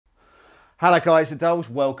Hello guys and dolls,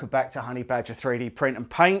 welcome back to Honey Badger 3D Print and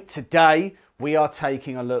Paint. Today we are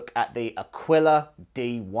taking a look at the Aquila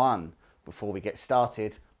D1. Before we get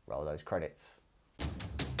started, roll those credits.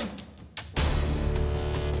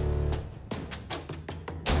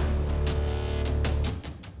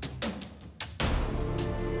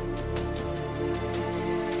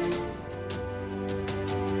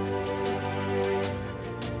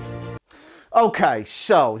 Okay,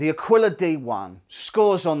 so the Aquila D1,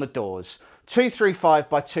 scores on the doors. 235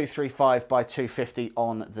 by 235 by 250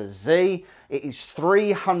 on the Z. It is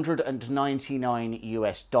 $399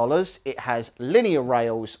 US. It has linear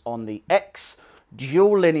rails on the X,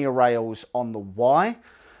 dual linear rails on the Y.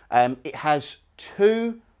 It has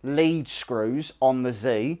two lead screws on the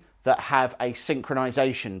Z that have a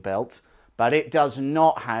synchronization belt, but it does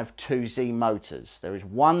not have two Z motors. There is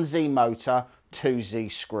one Z motor, two Z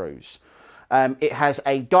screws. It has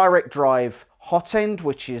a direct drive hot end,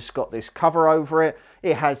 which has got this cover over it.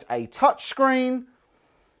 It has a touch screen.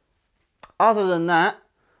 Other than that,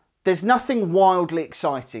 there's nothing wildly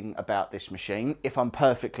exciting about this machine, if I'm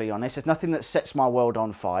perfectly honest. There's nothing that sets my world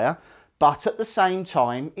on fire, but at the same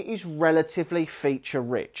time, it is relatively feature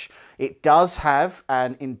rich. It does have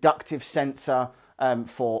an inductive sensor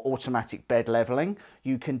for automatic bed leveling.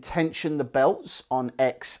 You can tension the belts on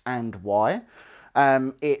X and Y.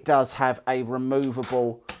 It does have a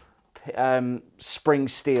removable spring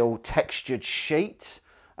steel textured sheet.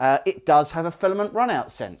 It does have a filament runout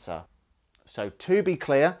sensor. So to be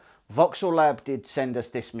clear, Voxelab did send us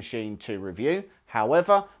this machine to review.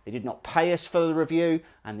 However, they did not pay us for the review,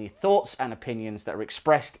 and the thoughts and opinions that are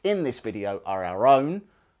expressed in this video are our own,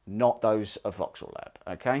 not those of Voxelab.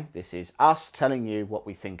 Okay, this is us telling you what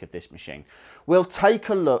we think of this machine. We'll take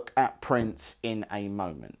a look at prints in a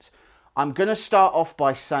moment. I'm going to start off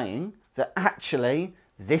by saying that actually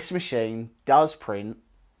this machine does print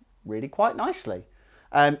really quite nicely.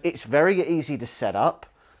 It's very easy to set up.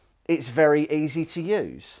 It's very easy to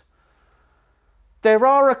use. There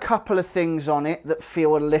are a couple of things on it that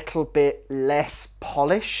feel a little bit less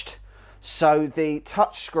polished. So the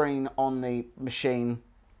touchscreen on the machine,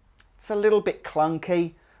 it's a little bit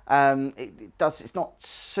clunky. It's not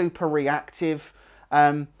super reactive.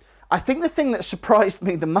 I think the thing that surprised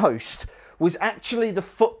me the most was actually the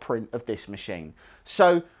footprint of this machine.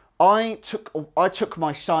 So I took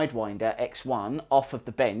my Sidewinder X1 off of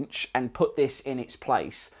the bench and put this in its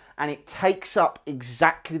place, and it takes up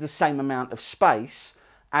exactly the same amount of space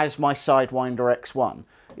as my Sidewinder X1.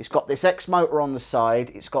 It's got this X motor on the side,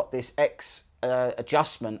 it's got this X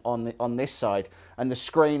adjustment on this side, and the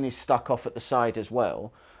screen is stuck off at the side as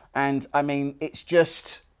well. And I mean, it's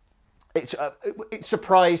just, it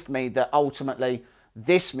surprised me that ultimately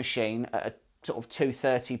this machine at a sort of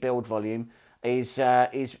 230 build volume is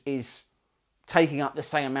taking up the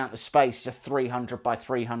same amount of space as a 300 by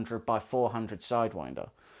 300 by 400 Sidewinder.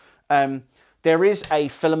 There is a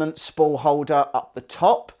filament spool holder up the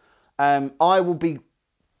top. I will be,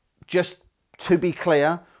 just to be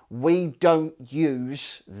clear, we don't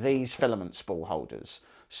use these filament spool holders.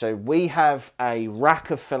 So we have a rack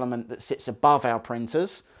of filament that sits above our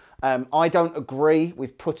printers. I don't agree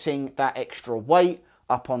with putting that extra weight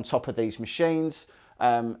up on top of these machines.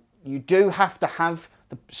 You do have to have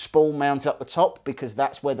the spool mounted up the top because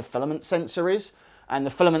that's where the filament sensor is, and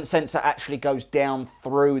the filament sensor actually goes down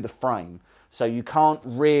through the frame. So you can't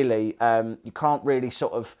really you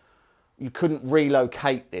couldn't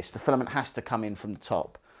relocate this. The filament has to come in from the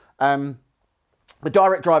top. The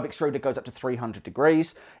direct drive extruder goes up to 300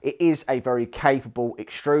 degrees. It is a very capable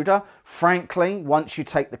extruder. Frankly, once you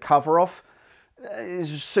take the cover off,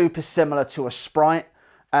 it's super similar to a Sprite.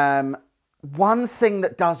 One thing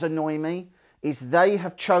that does annoy me is they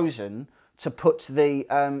have chosen to put the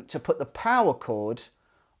power cord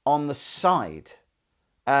on the side,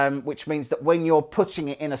 which means that when you're putting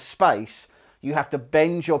it in a space, you have to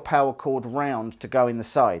bend your power cord round to go in the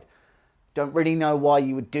side. Don't really know why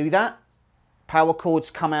you would do that. Power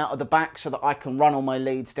cords come out of the back so that I can run all my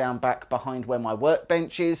leads down back behind where my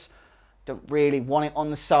workbench is. Don't really want it on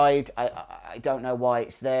the side. I don't know why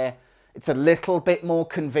it's there. It's a little bit more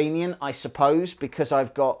convenient, I suppose, because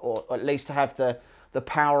I've got, or at least to have the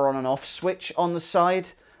power on and off switch on the side.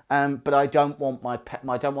 But I don't want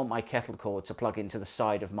my kettle cord to plug into the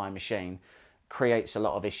side of my machine. Creates a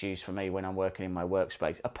lot of issues for me when I'm working in my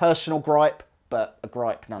workspace. A personal gripe, but a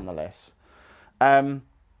gripe nonetheless.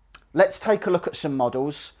 Let's take a look at some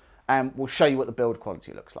models and we'll show you what the build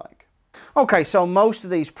quality looks like. Okay, so most of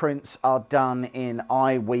these prints are done in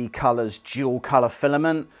iWe Colors dual color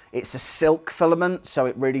filament. It's a silk filament, so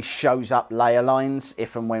it really shows up layer lines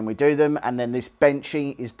if and when we do them. And then this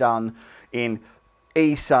benchy is done in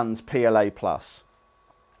eSun's PLA Plus.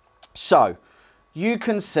 So you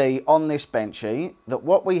can see on this benchy that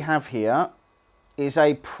what we have here is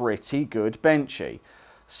a pretty good benchy.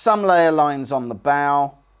 Some layer lines on the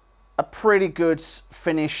bow, a pretty good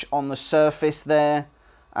finish on the surface there.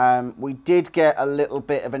 We did get a little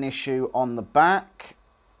bit of an issue on the back.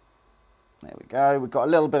 There we go. We've got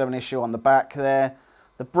a little bit of an issue on the back there.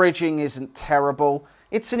 The bridging isn't terrible.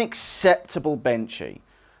 It's an acceptable benchy.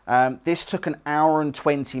 This took an hour and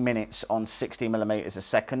 20 minutes on 60mm a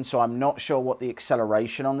second, so I'm not sure what the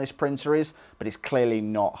acceleration on this printer is, but it's clearly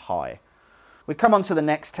not high. We come on to the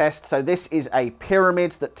next test. So this is a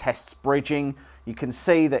pyramid that tests bridging. You can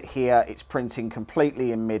see that here it's printing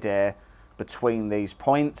completely in midair between these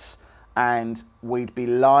points, and we'd be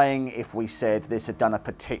lying if we said this had done a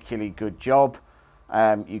particularly good job.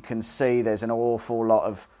 You can see there's an awful lot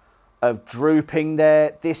of drooping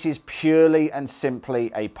there. This is purely and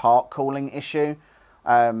simply a part cooling issue.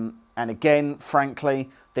 And again, frankly,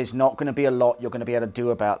 there's not going to be a lot you're going to be able to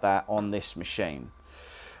do about that on this machine.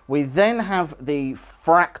 We then have the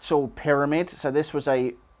fractal pyramid. So this was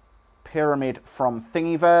a pyramid from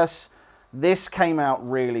Thingiverse. This came out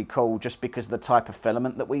really cool just because of the type of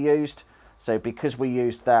filament that we used. So because we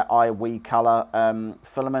used that iWe color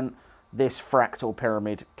filament, this fractal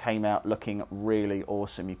pyramid came out looking really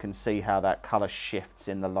awesome. You can see how that color shifts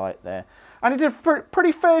in the light there. And it did a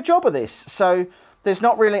pretty fair job of this. So there's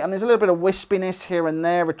not really, and there's a little bit of wispiness here and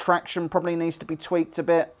there. Retraction probably needs to be tweaked a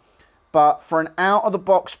bit. But for an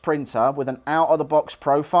out-of-the-box printer with an out-of-the-box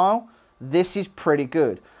profile, this is pretty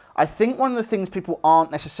good. I think one of the things people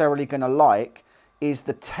aren't necessarily going to like is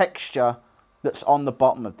the texture that's on the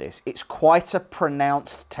bottom of this. It's quite a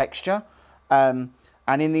pronounced texture. And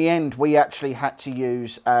in the end, we actually had to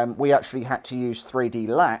use 3D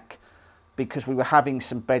lac because we were having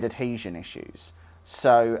some bed adhesion issues.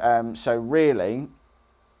 So so really,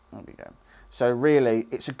 there we go. So really,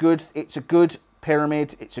 it's a good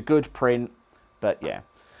pyramid. It's a good print, but yeah.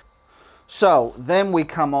 So then we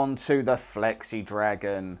come on to the Flexi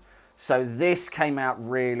Dragon. So this came out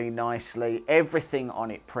really nicely. Everything on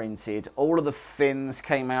it printed. All of the fins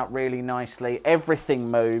came out really nicely. Everything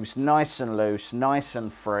moves nice and loose, nice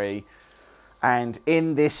and free. And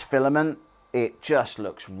in this filament, it just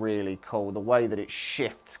looks really cool. The way that it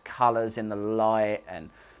shifts colors in the light and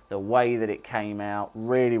the way that it came out,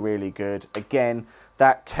 really, really good. Again,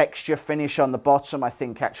 that texture finish on the bottom, I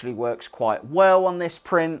think actually works quite well on this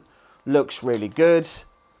print. Looks really good.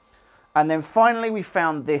 And then finally we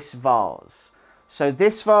found this vase. So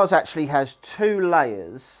this vase actually has two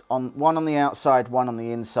layers, one on the outside, one on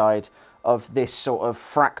the inside of this sort of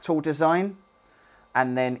fractal design.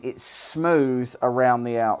 And then it's smooth around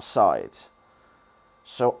the outside.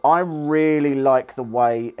 So I really like the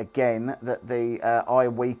way, again, that the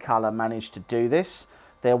iWe color managed to do this.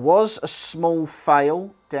 There was a small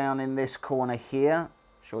fail down in this corner here.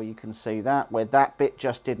 Sure you can see that, where that bit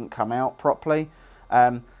just didn't come out properly.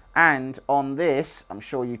 And on this, I'm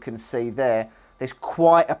sure you can see there, there's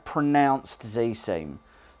quite a pronounced Z-seam.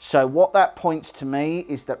 So what that points to me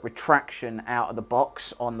is that retraction out of the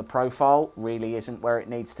box on the profile really isn't where it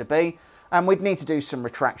needs to be. And we'd need to do some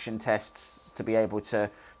retraction tests to be able to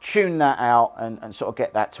tune that out and sort of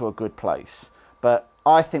get that to a good place. But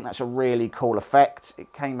I think that's a really cool effect.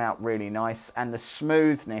 It came out really nice, and the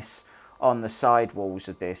smoothness on the side walls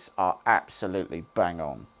of this are absolutely bang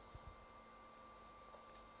on.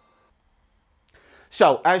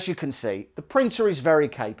 So, as you can see, the printer is very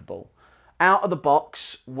capable. Out of the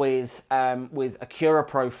box with a Cura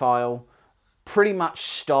profile, pretty much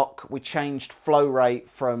stock. We changed flow rate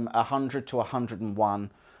from 100 to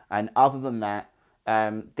 101, and other than that,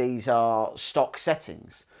 these are stock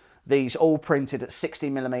settings. These all printed at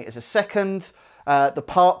 60mm a second. The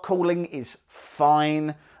part cooling is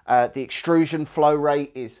fine. The extrusion flow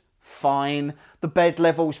rate is fine. The bed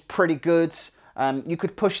level's pretty good. You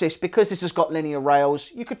could push this, because this has got linear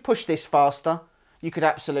rails, you could push this faster. You could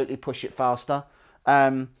absolutely push it faster.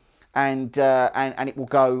 And it will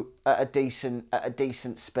go at a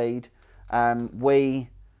decent speed. We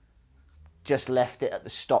just left it at the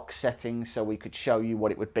stock settings so we could show you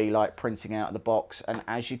what it would be like printing out of the box, and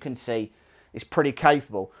as you can see, it's pretty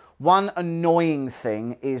capable. One annoying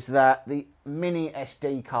thing is that the mini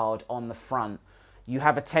SD card on the front, you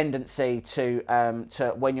have a tendency to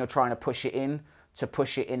when you're trying to push it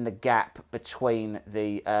in the gap between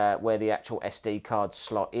the where the actual SD card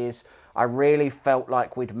slot is. I really felt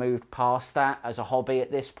like we'd moved past that as a hobby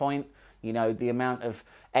at this point. You know, the amount of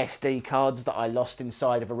SD cards that I lost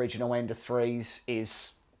inside of original Ender 3s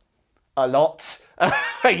is a lot.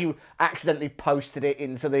 You accidentally posted it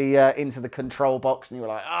into the control box and you were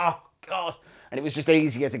like, oh God. And it was just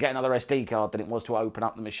easier to get another SD card than it was to open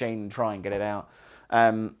up the machine and try and get it out.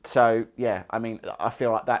 So, yeah, I mean, I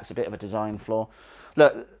feel like that's a bit of a design flaw.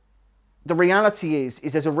 Look, the reality is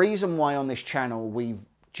there's a reason why on this channel we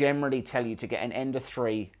generally tell you to get an Ender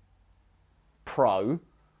 3 Pro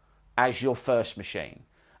as your first machine.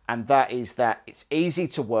 And that is that it's easy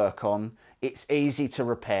to work on, it's easy to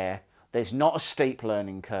repair, there's not a steep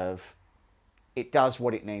learning curve. It does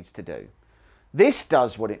what it needs to do. This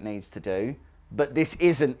does what it needs to do, but this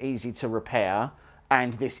isn't easy to repair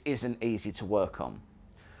and this isn't easy to work on.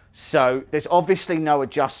 So there's obviously no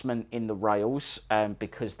adjustment in the rails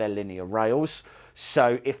because they're linear rails.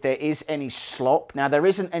 So if there is any slop, now there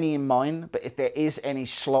isn't any in mine, but if there is any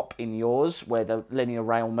slop in yours where the linear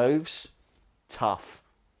rail moves, tough.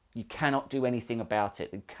 You cannot do anything about it.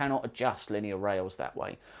 You cannot adjust linear rails that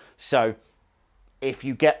way. So if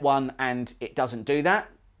you get one and it doesn't do that,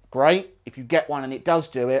 great. If you get one and it does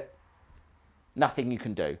do it, nothing you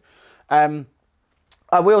can do.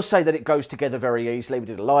 I will say that it goes together very easily. We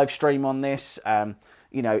did a live stream on this.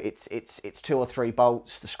 You know, it's 2 or 3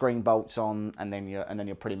 bolts, the screen bolts on, and then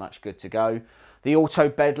you're pretty much good to go. The auto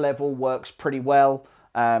bed level works pretty well.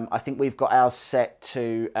 I think we've got ours set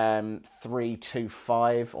to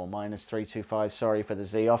 325 or minus 325, sorry, for the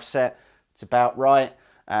Z offset. It's about right.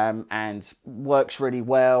 And works really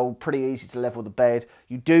well, pretty easy to level the bed.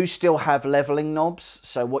 You do still have leveling knobs,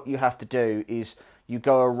 so what you have to do is you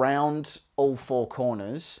go around all 4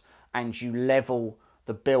 corners and you level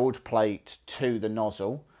the build plate to the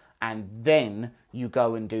nozzle, and then you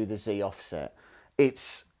go and do the Z offset.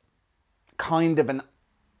 It's kind of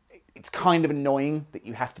annoying that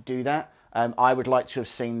you have to do that. I would like to have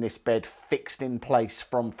seen this bed fixed in place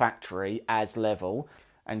from factory as level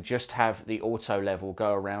and just have the auto level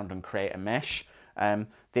go around and create a mesh.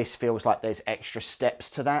 This feels like there's extra steps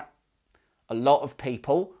to that. A lot of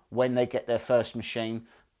people, when they get their first machine,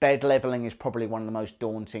 bed leveling is probably one of the most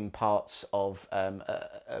daunting parts of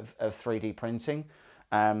 3D printing.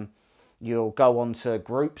 You'll go on to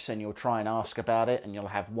groups and you'll try and ask about it, and you'll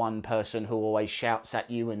have one person who always shouts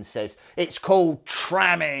at you and says, it's called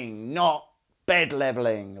tramming, not bed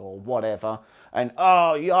leveling, or whatever. And,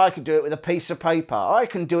 oh, yeah, I can do it with a piece of paper. I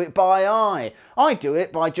can do it by eye. I do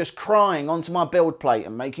it by just crying onto my build plate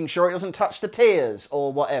and making sure it doesn't touch the tiers,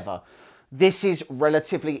 or whatever. This is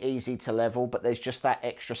relatively easy to level, but there's just that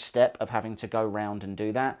extra step of having to go round and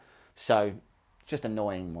do that. So, just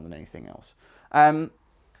annoying more than anything else.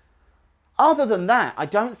 Other than that, I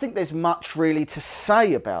don't think there's much really to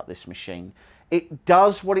say about this machine. It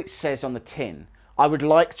does what it says on the tin. I would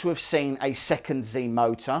like to have seen a second Z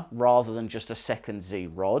motor rather than just a second Z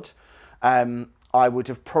rod. I would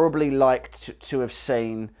have probably liked to have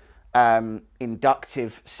seen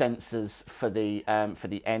inductive sensors for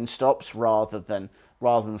the end stops rather than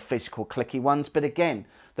physical clicky ones. But again,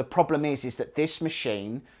 the problem is that this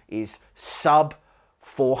machine is sub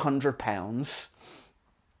 £400.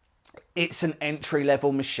 It's an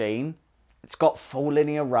entry-level machine. It's got full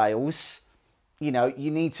linear rails. You know,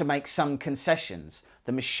 you need to make some concessions.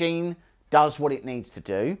 The machine does what it needs to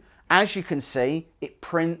do. As you can see, it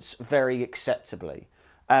prints very acceptably.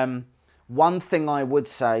 One thing I would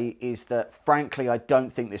say is that, frankly, I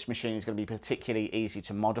don't think this machine is going to be particularly easy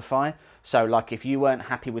to modify. So, like, if you weren't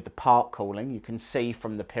happy with the part cooling, you can see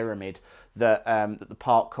from the pyramid that, that the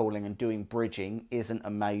part cooling and doing bridging isn't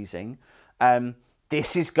amazing.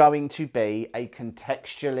 This is going to be a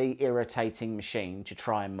contextually irritating machine to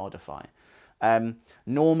try and modify.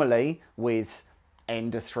 Normally, with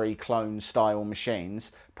Ender 3 clone style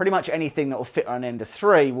machines, pretty much anything that will fit on Ender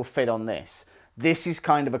 3 will fit on this. This is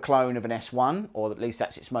kind of a clone of an S1, or at least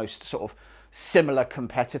that's its most sort of similar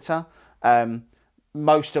competitor.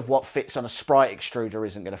 Most of what fits on a Sprite extruder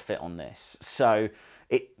isn't going to fit on this. So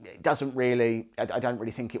it doesn't really, I don't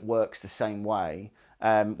really think it works the same way.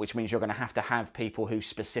 Which means you're going to have people who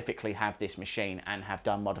specifically have this machine and have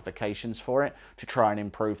done modifications for it to try and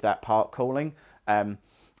improve that part cooling. And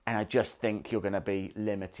I just think you're going to be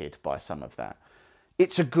limited by some of that.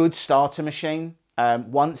 It's a good starter machine.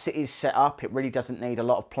 Once it is set up, it really doesn't need a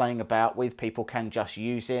lot of playing about with. People can just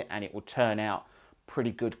use it and it will turn out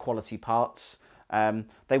pretty good quality parts.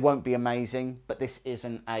 They won't be amazing, but this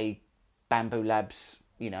isn't a Bamboo Labs,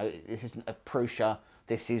 you know, this isn't a Prusa.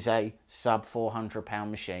 This is a sub £400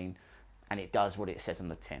 machine, and it does what it says on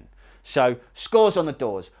the tin. So, scores on the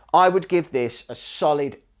doors. I would give this a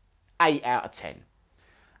solid 8 out of 10.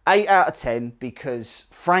 8 out of 10 because,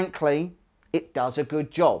 frankly, it does a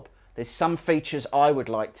good job. There's some features I would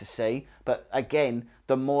like to see, but again,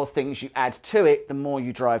 the more things you add to it, the more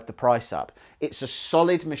you drive the price up. It's a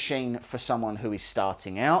solid machine for someone who is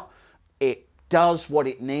starting out. It does what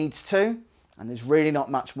it needs to. And there's really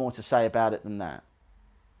not much more to say about it than that.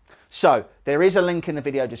 So there is a link in the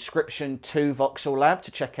video description to Voxelab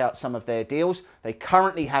to check out some of their deals. They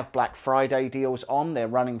currently have Black Friday deals on. They're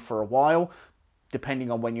running for a while.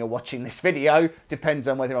 Depending on when you're watching this video, depends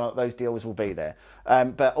on whether or not those deals will be there.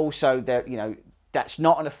 But also, you know, that's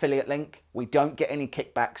not an affiliate link. We don't get any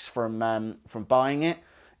kickbacks from buying it.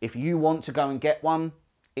 If you want to go and get one,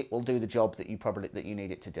 it will do the job that you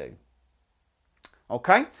need it to do.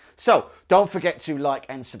 Okay, so don't forget to like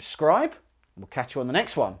and subscribe. We'll catch you on the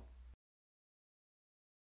next one.